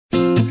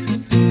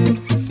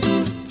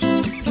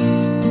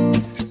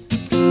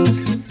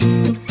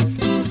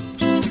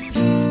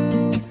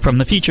From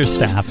the feature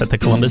staff at the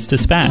Columbus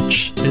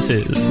Dispatch, this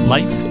is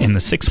Life in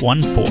the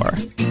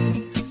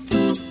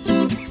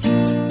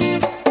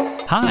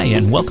 614. Hi,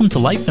 and welcome to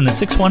Life in the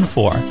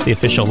 614, the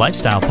official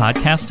lifestyle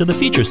podcast of the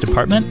features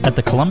department at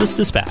the Columbus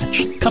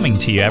Dispatch, coming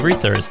to you every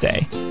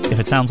Thursday. If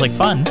it sounds like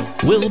fun,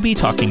 we'll be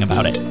talking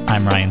about it.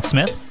 I'm Ryan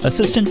Smith,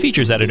 assistant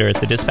features editor at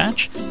the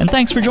Dispatch, and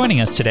thanks for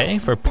joining us today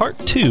for part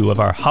 2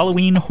 of our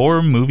Halloween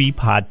horror movie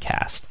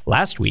podcast.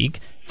 Last week,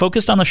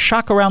 focused on the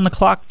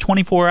shock-around-the-clock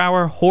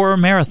 24-hour horror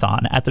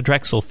marathon at the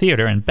Drexel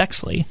Theater in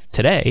Bexley.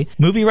 Today,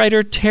 movie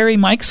writer Terry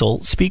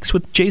Mikesell speaks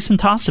with Jason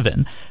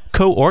Tostevin,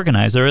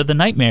 co-organizer of the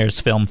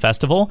Nightmares Film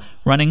Festival,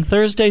 running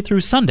Thursday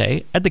through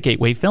Sunday at the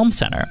Gateway Film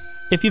Center.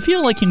 If you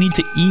feel like you need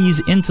to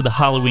ease into the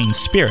Halloween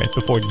spirit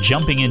before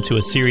jumping into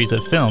a series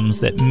of films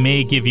that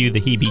may give you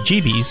the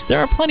heebie-jeebies, there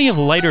are plenty of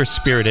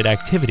lighter-spirited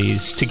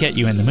activities to get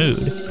you in the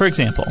mood. For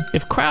example,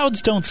 if crowds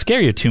don't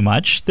scare you too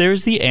much,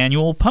 there's the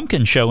annual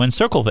Pumpkin Show in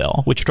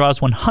Circleville, which draws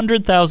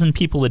 100,000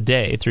 people a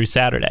day through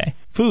Saturday.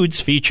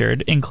 Foods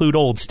featured include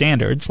old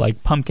standards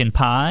like pumpkin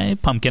pie,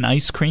 pumpkin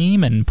ice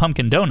cream, and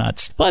pumpkin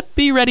donuts, but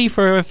be ready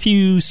for a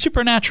few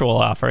supernatural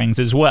offerings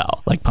as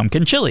well, like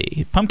pumpkin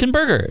chili, pumpkin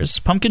burgers,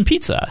 pumpkin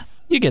pizza.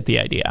 You get the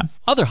idea.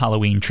 Other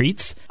Halloween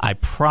treats, I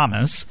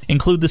promise,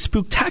 include the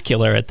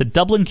Spooktacular at the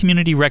Dublin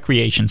Community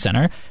Recreation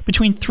Center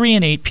between 3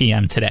 and 8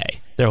 p.m. today.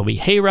 There will be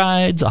hay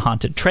rides, a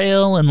haunted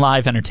trail, and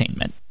live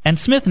entertainment. And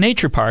Smith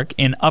Nature Park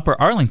in Upper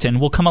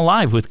Arlington will come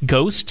alive with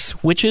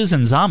ghosts, witches,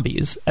 and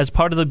zombies as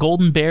part of the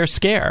Golden Bear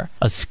Scare.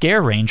 A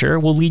scare ranger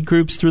will lead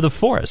groups through the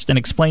forest and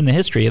explain the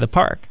history of the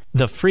park.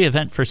 The free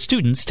event for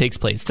students takes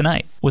place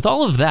tonight. With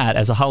all of that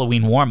as a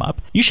Halloween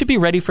warm-up, you should be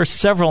ready for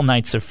several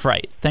nights of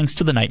fright thanks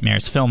to the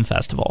Nightmares Film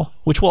Festival,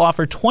 which will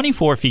offer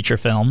 24 feature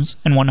films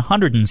and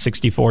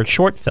 164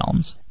 short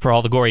films. For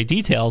all the gory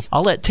details,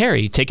 I'll let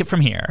Terry take it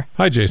from here.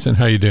 Hi, Jason.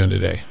 How you doing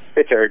today?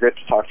 Hey, Terry. Great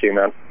to talk to you,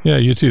 man. Yeah,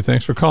 you too.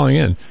 Thanks for calling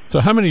in. So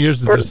how many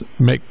years does this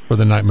make for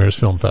the Nightmares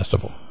Film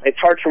Festival? It's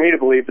hard for me to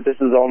believe, but this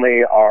is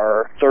only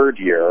our third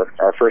year.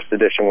 Our first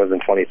edition was in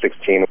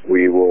 2016.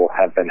 We will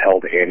have been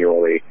held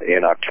annually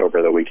in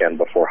October, the weekend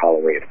before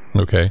Halloween.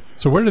 Okay.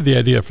 So where did the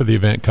idea for the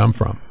event come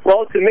from?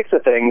 Well, it's a mix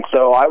of things.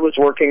 So I was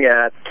working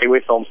at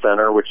Gateway Film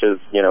Center, which is,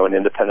 an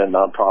independent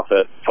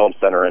nonprofit film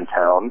center in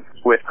town,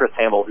 with Chris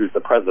Hamill, who's the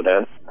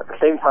president. At the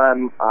same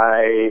time,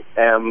 I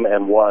am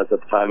and was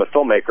at the time a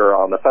filmmaker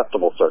on the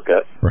festival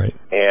circuit. Right.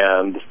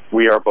 And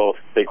we are both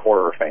big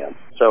horror fans.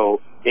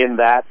 So in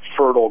that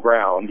fertile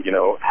ground,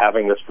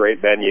 having this great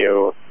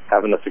venue,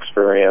 having this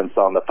experience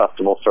on the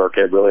festival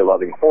circuit, really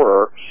loving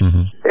horror,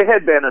 it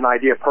had been an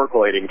idea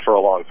percolating for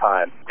a long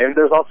time. And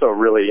there's also a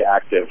really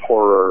active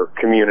horror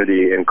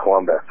community in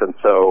Columbus. And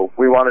so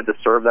we wanted to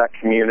serve that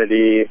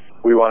community.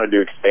 We wanted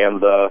to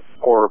expand the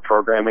horror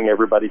programming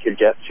everybody could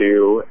get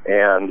to.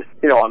 And,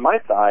 on my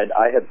side,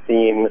 I had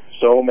seen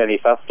so many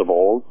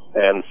festivals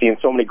and seen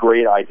so many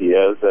great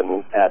ideas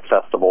and at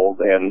festivals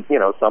and,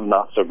 some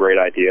not so great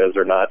ideas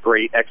or not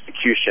great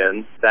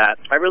execution that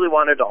I really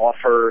wanted to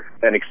offer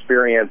an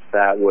experience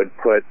that would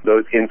put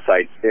those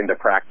insights into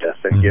practice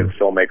and give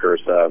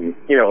filmmakers,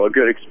 a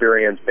good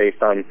experience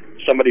based on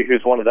somebody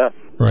who's one of them.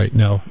 Right.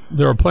 Now,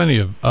 there are plenty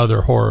of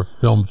other horror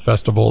film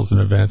festivals and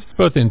events,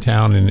 both in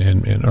town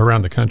and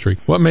around the country.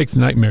 What makes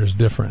Nightmares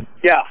different?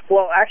 Yeah,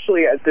 well,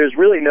 actually, there's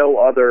really no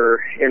other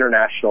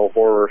international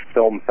horror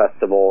film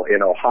festival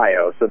in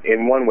Ohio. So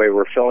in one way,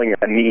 we're filling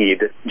a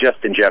need just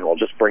in general,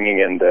 just bringing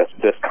in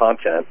this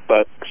content.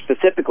 But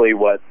specifically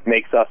what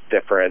makes us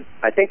different,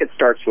 I think it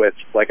starts with,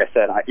 like I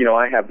said,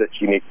 I have this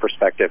unique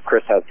perspective.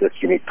 Chris has this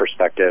unique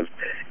perspective.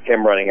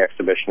 Him running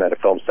exhibition at a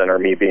film center,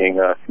 me being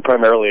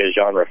primarily a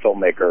genre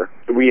filmmaker.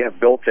 We have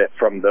built it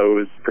from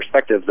those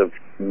perspectives of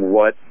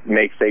what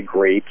makes a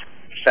great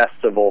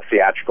festival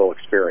theatrical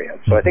experience.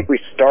 So I think we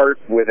start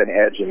with an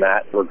edge in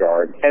that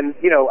regard. And,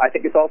 I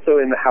think it's also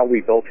in how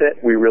we built it.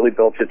 We really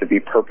built it to be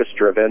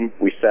purpose-driven.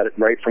 We said it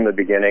right from the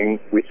beginning.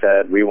 We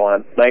said we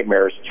want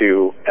Nightmares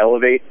to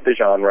elevate the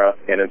genre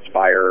and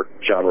inspire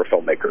genre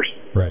filmmakers.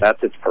 Right.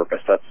 That's its purpose.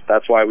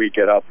 That's why we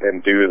get up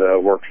and do the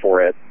work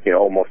for it,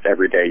 almost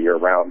every day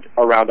year-round,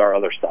 around our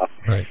other stuff.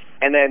 Right.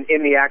 And then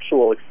in the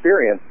actual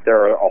experience,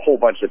 there are a whole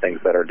bunch of things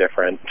that are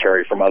different,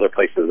 Terry, from other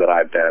places that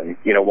I've been.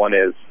 One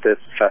is this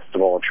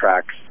festival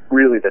attracts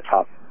really the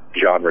top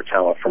genre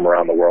talent from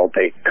around the world.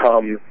 They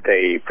come,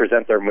 they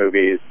present their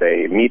movies,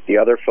 they meet the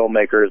other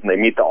filmmakers, and they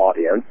meet the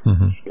audience.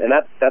 And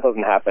that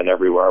doesn't happen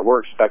everywhere.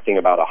 We're expecting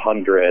about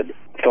 100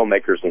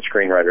 filmmakers and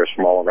screenwriters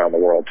from all around the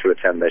world to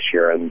attend this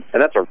year, and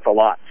that's a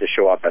lot to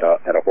show up at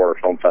a horror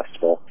film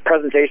festival.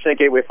 Presentation at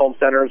Gateway Film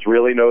Center is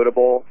really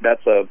notable.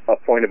 That's a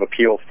point of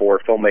appeal for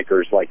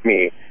filmmakers like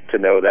me to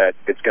know that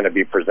it's going to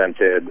be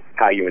presented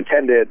how you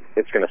intended,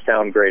 it's going to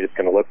sound great, it's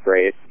going to look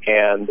great.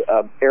 And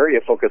area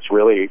focus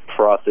really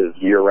for us is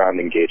year-round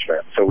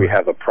engagement. So we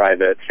have a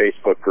private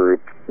Facebook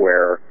group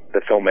where the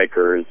the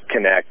filmmakers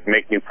connect,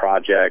 make new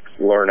projects,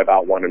 learn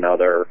about one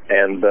another.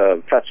 And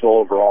the festival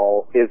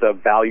overall is a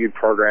valued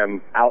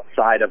program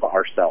outside of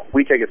ourselves.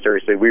 We take it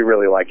seriously. We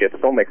really like it. The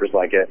filmmakers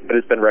like it, but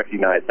it's been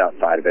recognized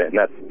outside of it. And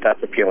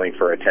that's appealing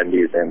for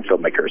attendees and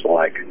filmmakers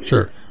alike.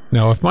 Sure.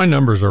 Now, if my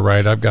numbers are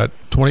right, I've got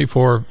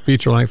 24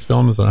 feature-length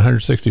films and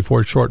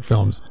 164 short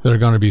films that are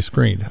going to be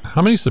screened.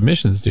 How many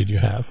submissions did you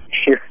have?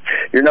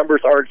 Your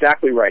numbers are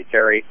exactly right,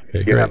 Terry.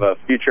 Okay, you have a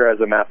future as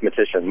a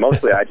mathematician.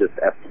 Mostly I just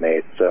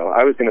estimate. So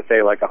I was going to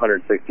say like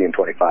 160 and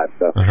 25.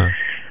 So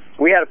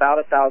we had about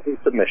 1,000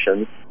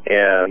 submissions,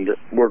 and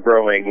we're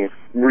growing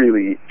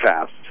really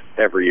fast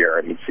every year.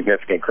 I mean,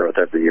 significant growth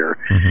every year.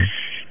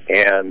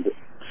 And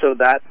so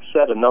that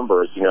set of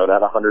numbers,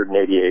 that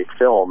 188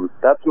 films,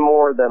 that's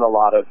more than a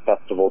lot of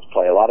festivals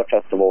play. A lot of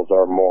festivals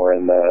are more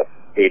in the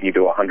 80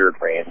 to 100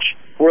 range.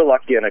 We're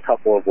lucky in a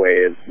couple of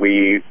ways.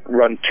 We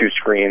run 2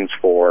 screens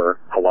for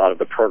a lot of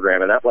the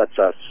program, and that lets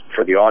us,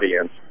 for the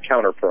audience,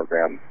 counter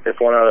program. If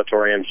one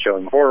auditorium is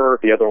showing horror,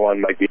 the other one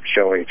might be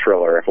showing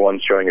thriller. If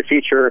one's showing a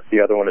feature,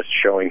 the other one is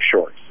showing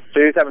shorts. So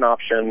you always have an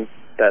option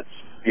that's,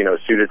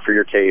 suited for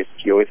your taste.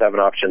 You always have an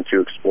option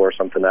to explore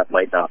something that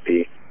might not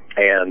be.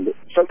 And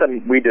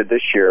something we did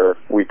this year,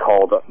 we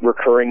called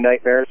Recurring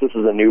Nightmares. This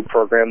is a new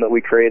program that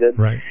we created.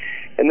 Right.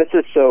 And this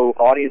is so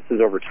audiences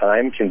over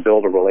time can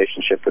build a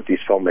relationship with these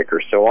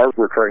filmmakers. So our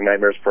Recurring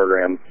Nightmares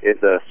program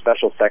is a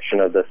special section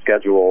of the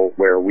schedule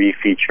where we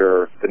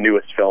feature the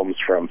newest films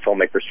from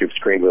filmmakers who've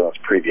screened with us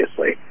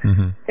previously.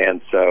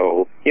 And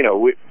so,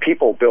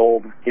 people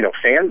build,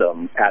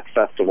 fandom at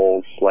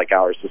festivals like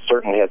ours. This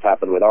certainly has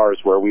happened with ours,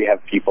 where we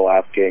have people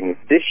asking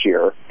this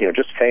year,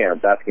 just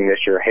fans asking this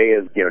year, hey,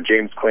 is,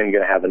 James Quinn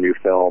going to have a new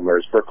film, or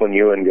is Brooklyn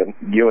Ewan going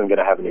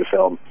to have a new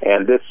film?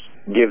 And this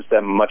gives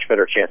them a much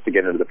better chance to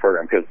get into the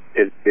program, because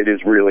it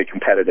is really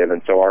competitive,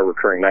 and so our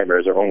Recurring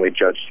Nightmares are only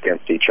judged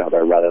against each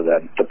other rather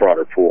than the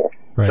broader pool.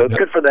 Right. So it's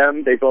good for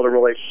them. They build a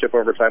relationship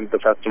over time with the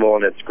festival,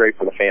 and it's great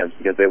for the fans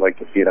because they like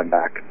to see them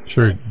back.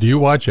 Sure. Do you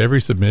watch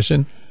every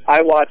submission?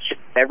 I watch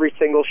every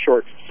single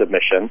short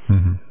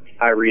submission.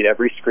 I read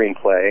every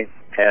screenplay,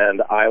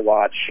 and I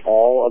watch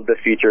all of the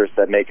features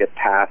that make it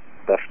past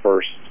the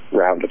first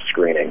round of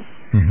screening.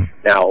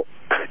 Now,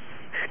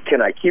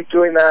 can I keep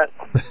doing that?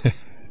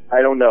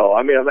 I don't know.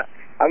 I mean,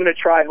 I'm going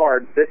to try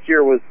hard. This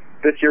year was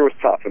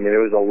tough. I mean, there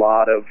was a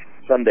lot of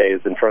Sundays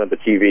in front of the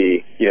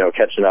TV,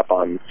 catching up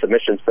on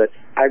submissions. But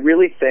I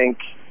really think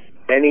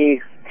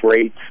any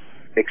great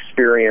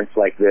experience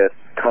like this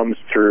comes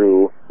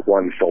through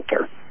one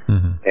filter.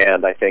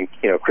 And I think,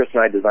 Chris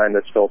and I designed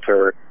this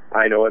filter.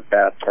 I know it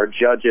best. Our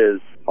judges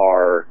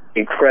are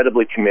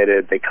incredibly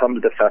committed. They come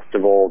to the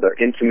festival.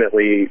 They're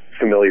intimately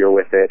familiar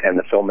with it and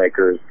the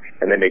filmmakers,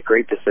 and they make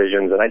great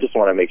decisions. And I just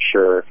want to make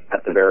sure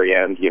at the very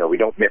end, we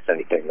don't miss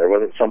anything. There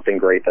wasn't something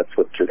great that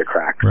slipped through the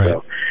cracks. Right.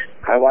 So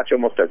I watch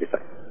almost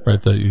everything.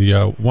 Right.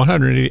 The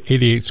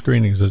 188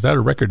 screenings, is that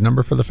a record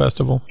number for the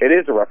festival? It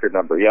is a record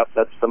number. Yep,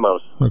 that's the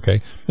most.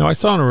 Okay. Now, I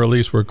saw in a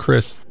release where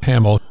Chris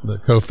Hamill, the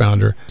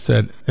co-founder,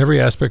 said every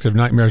aspect of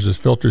Nightmares is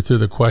filtered through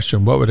the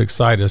question, what would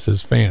excite us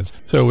as fans?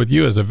 So with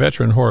you as a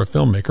veteran horror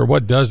filmmaker,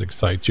 what does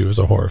excite you as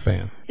a horror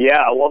fan?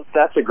 Yeah, well,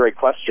 that's a great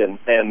question,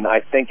 and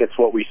I think it's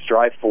what we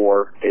strive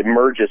for. It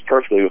merges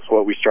perfectly with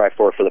what we strive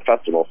for the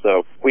festival.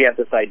 So we have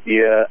this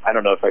idea, I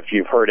don't know if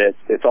you've heard it,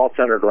 it's all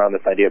centered around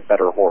this idea of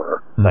better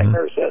horror,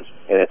 Nightmares is.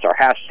 And it's our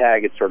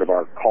hashtag, it's sort of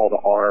our call to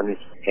arms,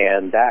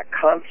 and that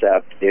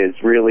concept is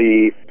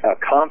really a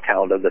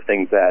compound of the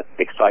things that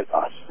excite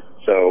us.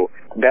 So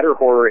better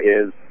horror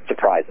is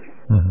surprising.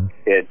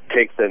 It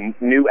takes a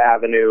new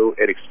avenue,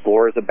 it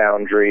explores a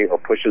boundary or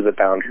pushes a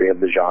boundary of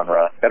the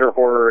genre. Better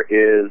horror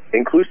is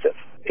inclusive.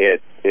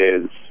 It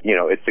is,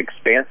 it's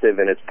expansive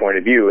in its point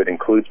of view. It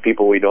includes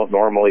people we don't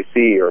normally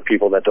see, or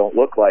people that don't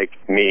look like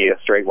me,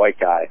 a straight white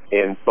guy,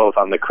 in both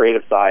on the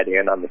creative side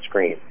and on the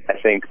screen. I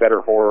think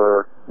better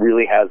horror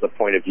really has a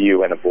point of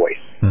view and a voice.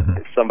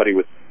 It's somebody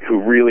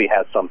who really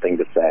has something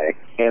to say,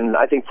 and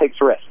I think takes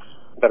risks.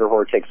 Better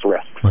horror takes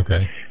risks.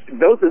 Okay.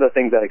 Those are the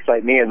things that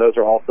excite me, and those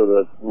are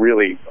also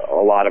really a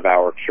lot of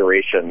our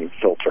curation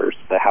filters,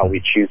 how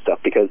we choose stuff,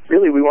 because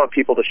really we want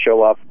people to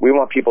show up, we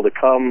want people to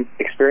come,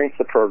 experience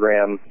the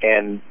program,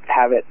 and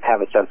have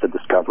a sense of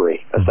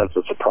discovery, a sense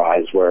of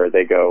surprise, where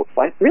they go,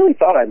 well, I really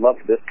thought I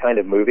loved this kind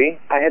of movie.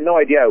 I had no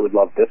idea I would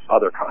love this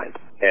other kind.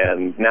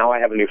 And now I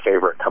have a new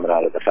favorite coming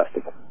out of the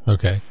festival.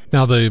 Okay.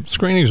 Now, the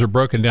screenings are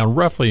broken down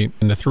roughly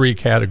into 3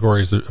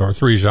 categories or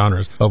 3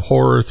 genres of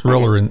horror,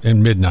 thriller,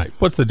 and midnight.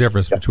 What's the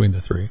difference between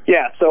the 3?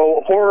 Yeah,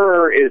 so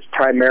horror is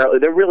primarily,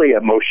 they're really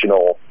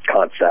emotional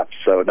concepts,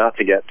 so not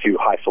to get too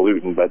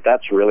highfalutin, but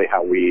that's really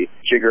how we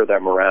jigger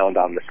them around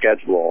on the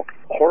schedule.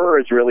 Horror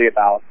is really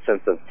about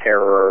sense of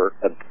terror,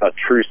 a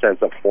true sense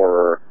of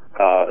horror.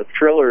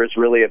 Thriller is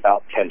really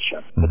about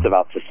tension. It's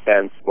about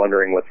suspense,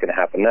 wondering what's going to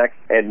happen next.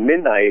 And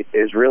midnight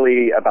is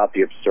really about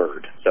the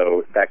absurd.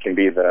 So that can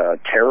be the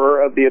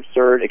terror of the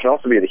absurd. It can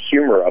also be the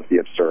humor of the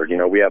absurd.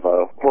 We have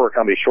a horror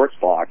comedy shorts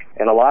block,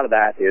 and a lot of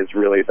that is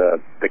really the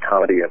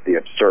comedy of the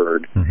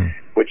absurd,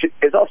 which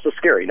is also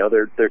scary.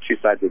 They're two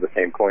sides of the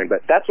same coin,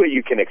 but that's what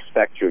you can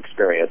expect to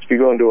experience. If you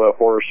go into a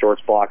horror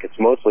shorts block, it's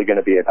mostly going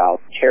to be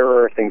about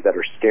terror, things that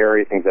are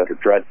scary, things that are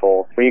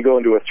dreadful. When you go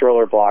into a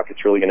thriller block,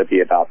 it's really going to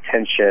be about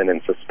tension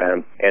and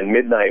suspense. And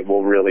Midnight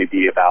will really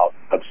be about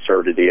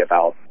absurdity,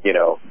 about,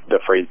 the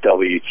phrase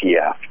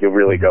WTF. You'll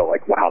really go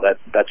like, wow,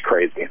 that's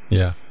crazy.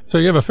 Yeah. So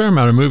you have a fair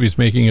amount of movies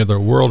making either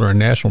a world or a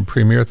national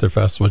premiere at the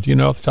festival. Do you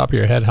know off the top of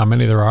your head how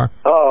many there are?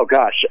 Oh,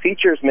 gosh.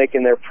 Features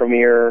making their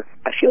premiere.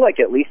 I feel like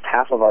at least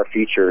half of our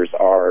features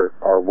are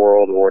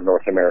world or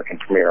North American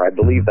premiere. I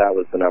believe that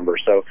was the number.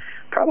 So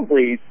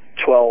probably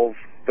 12,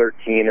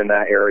 13 in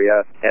that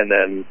area. And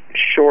then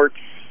shorts,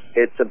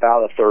 it's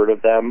about a third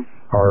of them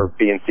are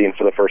being seen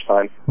for the first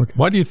time. Okay.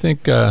 Why do you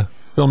think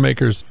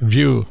filmmakers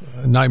view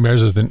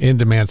Nightmares as an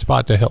in-demand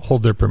spot to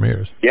hold their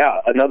premieres? Yeah,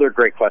 another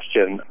great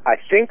question. I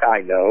think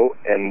I know,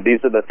 and these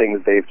are the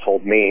things they've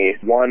told me.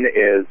 One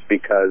is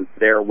because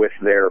they're with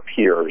their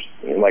peers.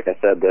 Like I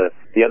said,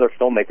 the other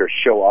filmmakers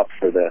show up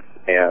for this,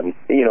 and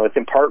it's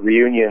in part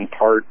reunion,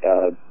 part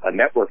a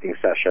networking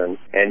session,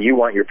 and you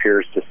want your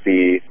peers to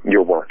see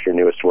your work, your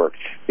newest work.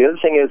 The other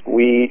thing is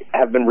we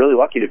have been really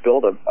lucky to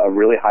build a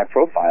really high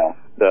profile.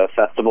 The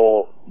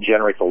festival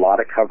generates a lot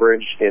of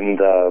coverage in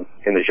the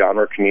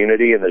genre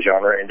community, in the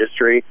genre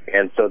industry,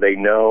 and so they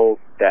know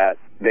that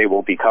they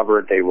will be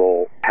covered, they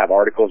will have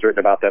articles written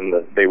about them,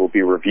 they will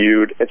be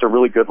reviewed. It's a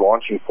really good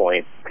launching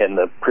point, and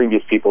the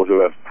previous people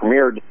who have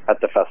premiered at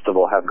the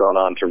festival have gone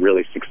on to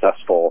really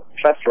successful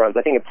fest runs,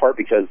 I think in part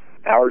because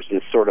ours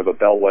is sort of a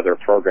bellwether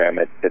program.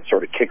 It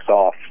sort of kicks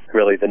off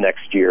really the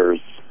next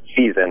year's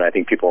season. I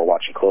think people are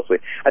watching closely.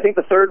 I think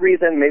the third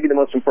reason, maybe the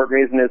most important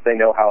reason, is they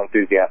know how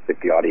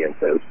enthusiastic the audience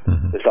is.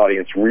 Mm-hmm. This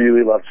audience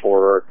really loves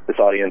horror. This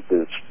audience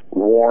is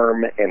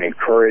warm and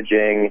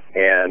encouraging,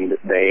 and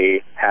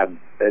they're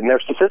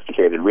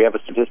sophisticated. We have a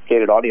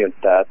sophisticated audience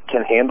that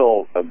can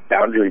handle a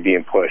boundary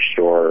being pushed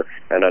or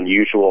an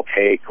unusual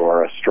take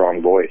or a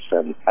strong voice,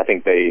 and I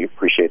think they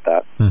appreciate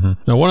that. Mm-hmm.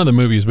 Now, one of the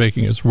movies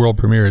making its world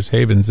premiere is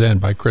Haven's End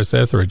by Chris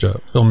Etheridge,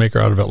 a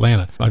filmmaker out of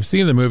Atlanta. I've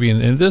seen the movie,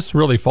 and this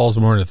really falls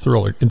more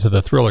into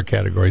the thriller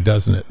category,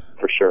 doesn't it?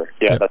 For sure.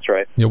 Yeah, that's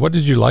right. Yeah, what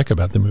did you like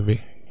about the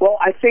movie? Well,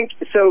 I think,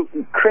 so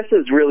Chris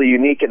is really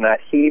unique in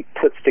that he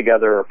puts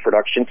together a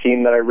production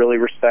team that I really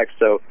respect.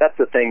 So that's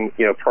the thing,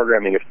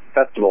 programming a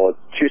festival,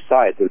 it's two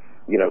sides. It's,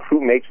 who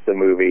makes the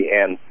movie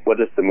and what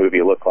does the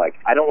movie look like?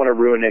 I don't want to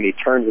ruin any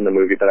turns in the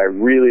movie, but I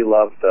really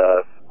love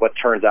what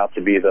turns out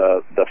to be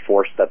the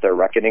force that they're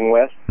reckoning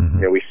with.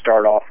 Mm-hmm. We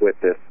start off with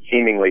this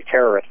seemingly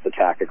terrorist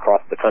attack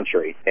across the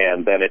country,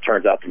 and then it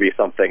turns out to be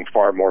something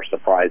far more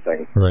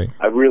surprising. Right.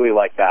 I really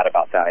like that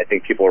about that. I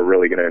think people are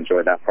really going to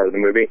enjoy that part of the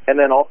movie. And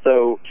then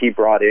also he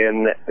brought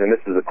in, and this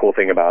is the cool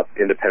thing about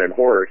independent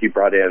horror, he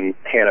brought in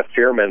Hannah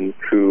Fearman,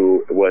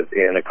 who was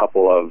in a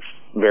couple of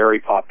very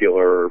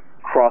popular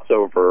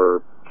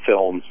crossover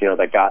films,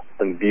 that got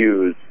some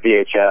views,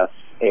 VHS,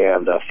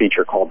 and a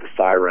feature called The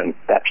Siren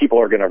that people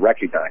are going to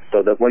recognize.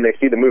 So that when they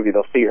see the movie,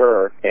 they'll see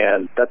her,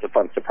 and that's a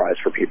fun surprise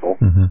for people.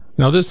 Mm-hmm.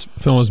 Now, this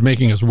film is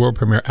making its world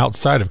premiere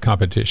outside of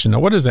competition. Now,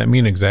 what does that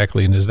mean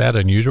exactly, and is that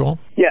unusual?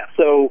 Yeah,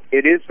 so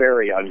it is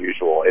very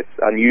unusual. It's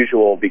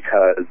unusual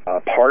because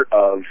part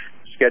of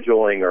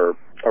scheduling or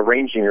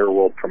arranging your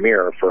world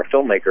premiere for a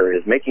filmmaker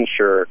is making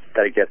sure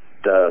that it gets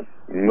the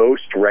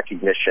most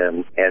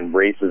recognition and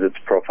raises its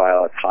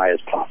profile as high as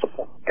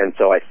possible. And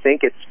so I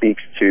think it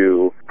speaks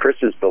to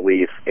Chris's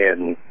belief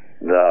in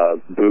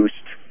the boost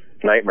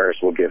Nightmares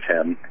will give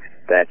him,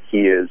 that he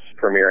is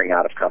premiering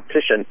out of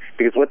competition,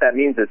 because what that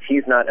means is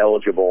he's not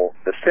eligible,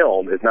 the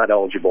film is not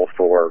eligible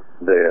for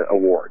the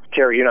awards.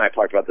 Terry, you and I have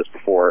talked about this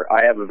before.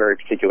 I have a very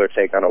particular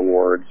take on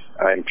awards.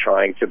 I'm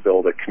trying to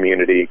build a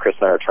community, Chris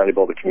and I are trying to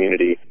build a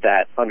community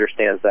that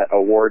understands that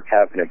awards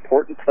have an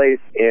important place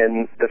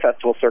in the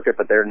festival circuit,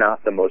 but they're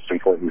not the most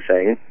important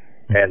thing.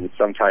 And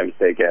sometimes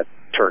they get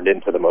turned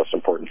into the most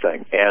important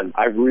thing. And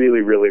I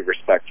really, really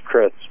respect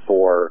Chris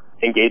for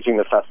engaging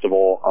the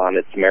festival on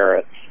its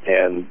merits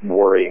and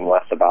worrying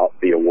less about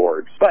the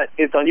awards. But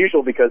it's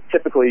unusual because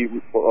typically,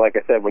 like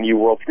I said, when you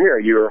world premiere,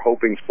 you're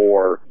hoping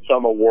for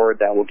some award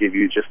that will give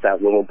you just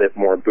that little bit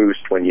more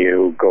boost when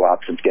you go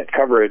out to get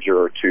coverage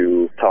or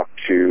to talk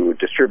to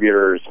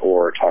distributors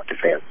or talk to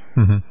fans.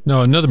 Mm-hmm.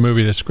 Now, another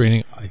movie that's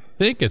screening, I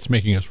think it's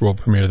making its world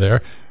premiere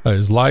there,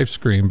 is Live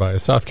Screen by a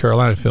South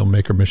Carolina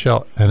filmmaker,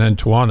 Michelle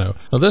Anantuano.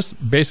 Now, this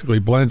basically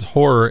blends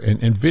horror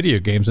and video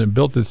games and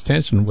builds its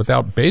tension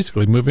without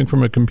basically moving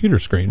from a computer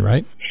screen,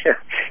 right? Yeah,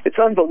 it's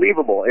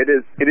unbelievable. It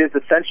is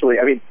essentially,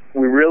 I mean,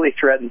 we really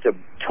threatened to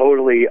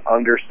totally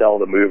undersell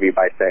the movie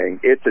by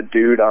saying it's a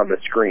dude on the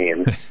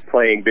screen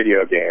playing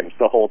video games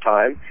the whole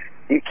time.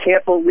 You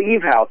can't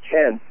believe how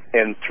tense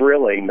and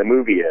thrilling the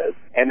movie is.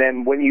 And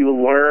then when you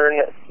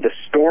learn the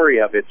story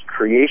of its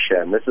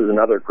creation, this is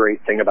another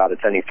great thing about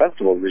attending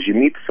festivals, is you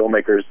meet the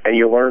filmmakers and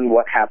you learn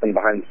what happened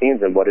behind the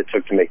scenes and what it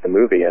took to make the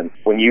movie. And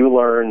when you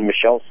learn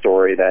Michelle's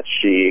story that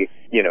she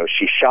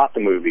shot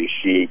the movie,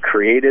 she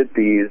created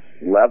these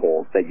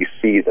levels that you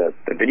see, the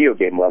video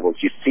game levels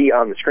you see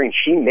on the screen,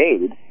 she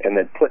made and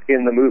then put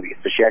in the movie.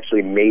 So she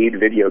actually made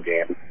video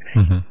games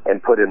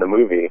and put in the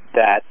movie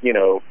that,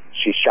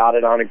 she shot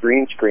it on a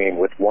green screen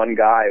with one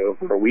guy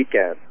over a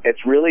weekend.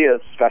 It's really a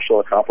special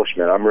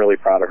accomplishment. I'm really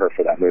proud of her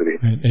for that movie.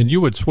 And you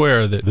would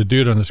swear that the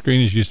dude on the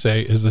screen, as you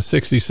say, is a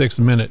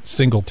 66-minute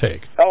single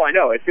take. Oh, I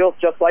know. It feels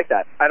just like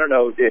that. I don't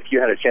know if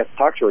you had a chance to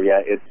talk to her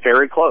yet. It's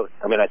very close.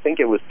 I mean, I think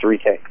it was 3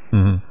 takes.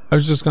 I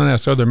was just going to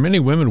ask, are there many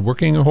women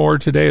working in horror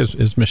today?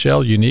 Is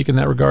Michelle unique in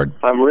that regard?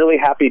 I'm really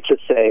happy to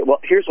say, well,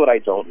 here's what I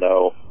don't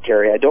know,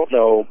 Terry. I don't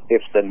know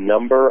if the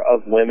number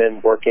of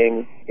women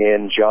working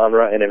in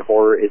genre and in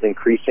horror is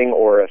increasing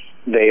or if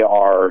they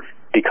are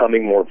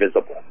becoming more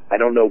visible. I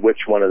don't know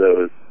which one of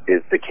those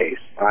is the case.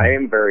 I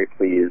am very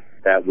pleased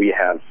that we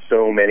have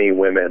so many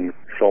women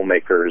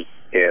filmmakers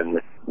in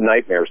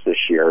Nightmares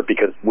this year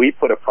because we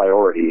put a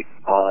priority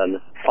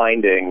on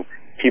finding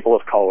people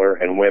of color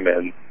and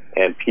women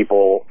and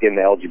people in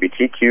the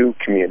LGBTQ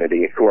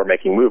community who are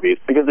making movies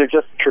because they're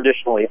just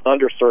traditionally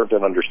underserved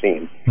and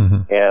underseen.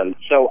 And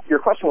so your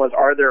question was,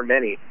 are there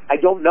many? I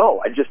don't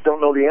know. I just don't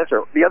know the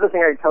answer. The other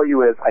thing I can tell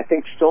you is I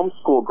think film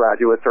school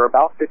graduates are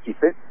about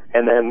 50-50.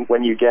 And then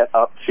when you get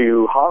up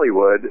to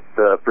Hollywood,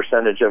 the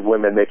percentage of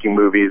women making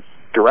movies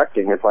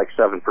directing is like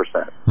 7%.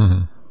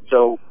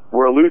 So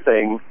we're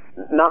losing,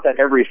 not that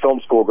every film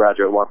school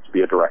graduate wants to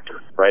be a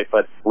director, right?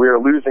 But we're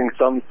losing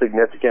some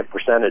significant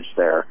percentage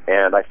there.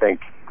 And I think,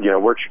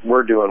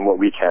 we're doing what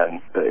we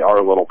can,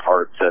 our little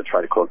part to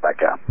try to close that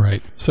gap.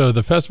 Right. So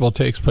the festival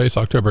takes place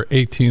October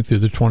 18th through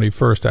the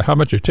 21st. How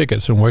much are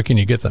tickets and where can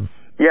you get them?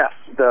 Yes,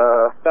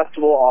 the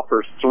festival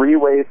offers 3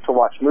 ways to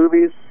watch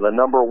movies. The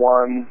number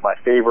one, my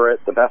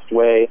favorite, the best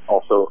way,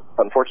 also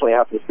unfortunately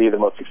happens to be the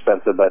most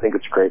expensive, but I think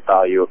it's great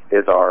value,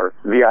 is our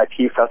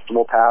VIP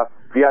Festival Pass.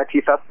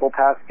 VIP Festival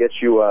Pass gets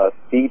you a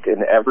seat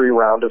in every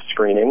round of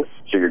screenings,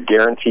 so you're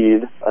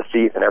guaranteed a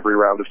seat in every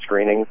round of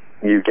screenings.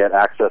 You get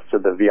access to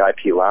the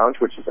VIP Lounge,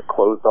 which is a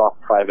closed-off,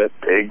 private,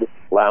 big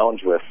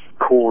lounge with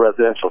cool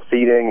residential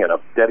seating and a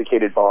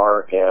dedicated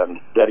bar and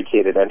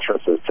dedicated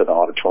entrances to the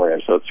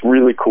auditorium. So it's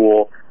really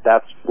cool.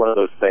 That's one of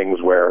those things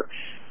where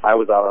I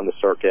was out on the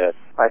circuit.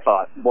 I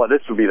thought, well,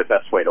 this would be the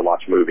best way to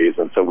watch movies,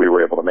 and so we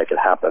were able to make it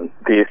happen.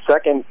 The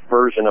second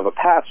version of a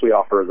pass we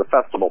offer is a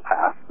festival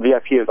pass.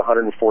 VIP is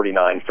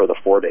 $149 for the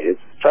 4 days.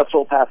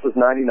 Festival pass is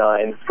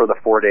 $99 for the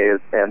 4 days,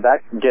 and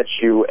that gets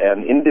you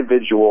an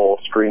individual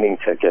screening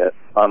ticket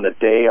on the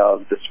day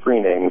of the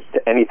screenings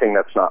to anything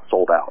that's not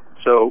sold out.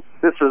 So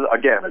this is,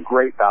 again, a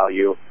great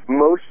value.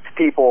 Most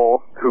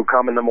people who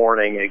come in the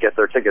morning and get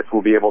their tickets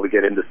will be able to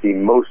get in to see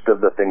most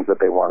of the things that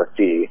they want to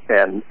see,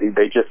 and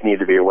they just need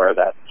to be aware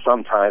that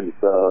sometimes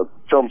the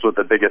films with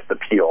the biggest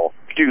appeal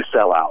do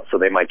sell out, so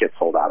they might get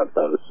sold out of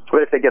those.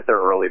 But if they get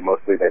there early,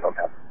 mostly they don't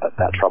have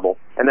that trouble.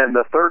 And then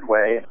the third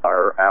way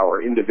are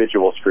our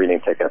individual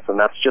screening tickets, and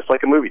that's just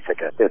like a movie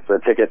ticket. It's a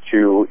ticket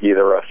to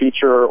either a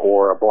feature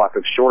or a block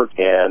of shorts,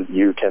 and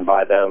you can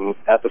buy them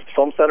at the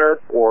film center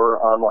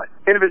or online.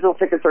 Individual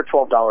tickets are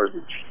 $12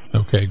 each.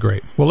 Okay,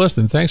 great. Well,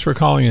 listen, thanks for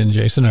calling in,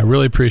 Jason. I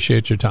really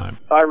appreciate your time.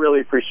 I really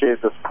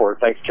appreciate the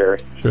support. Thanks, Terry.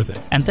 Sure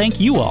thing. And thank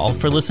you all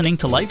for listening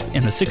to Life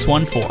in the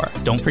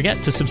 614. Don't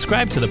forget to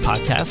subscribe to the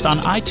podcast on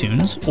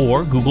iTunes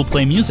or Google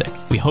Play Music.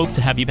 We hope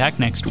to have you back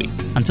next week.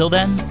 Until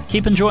then,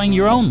 keep enjoying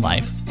your own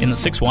life in the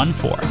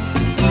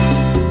 614.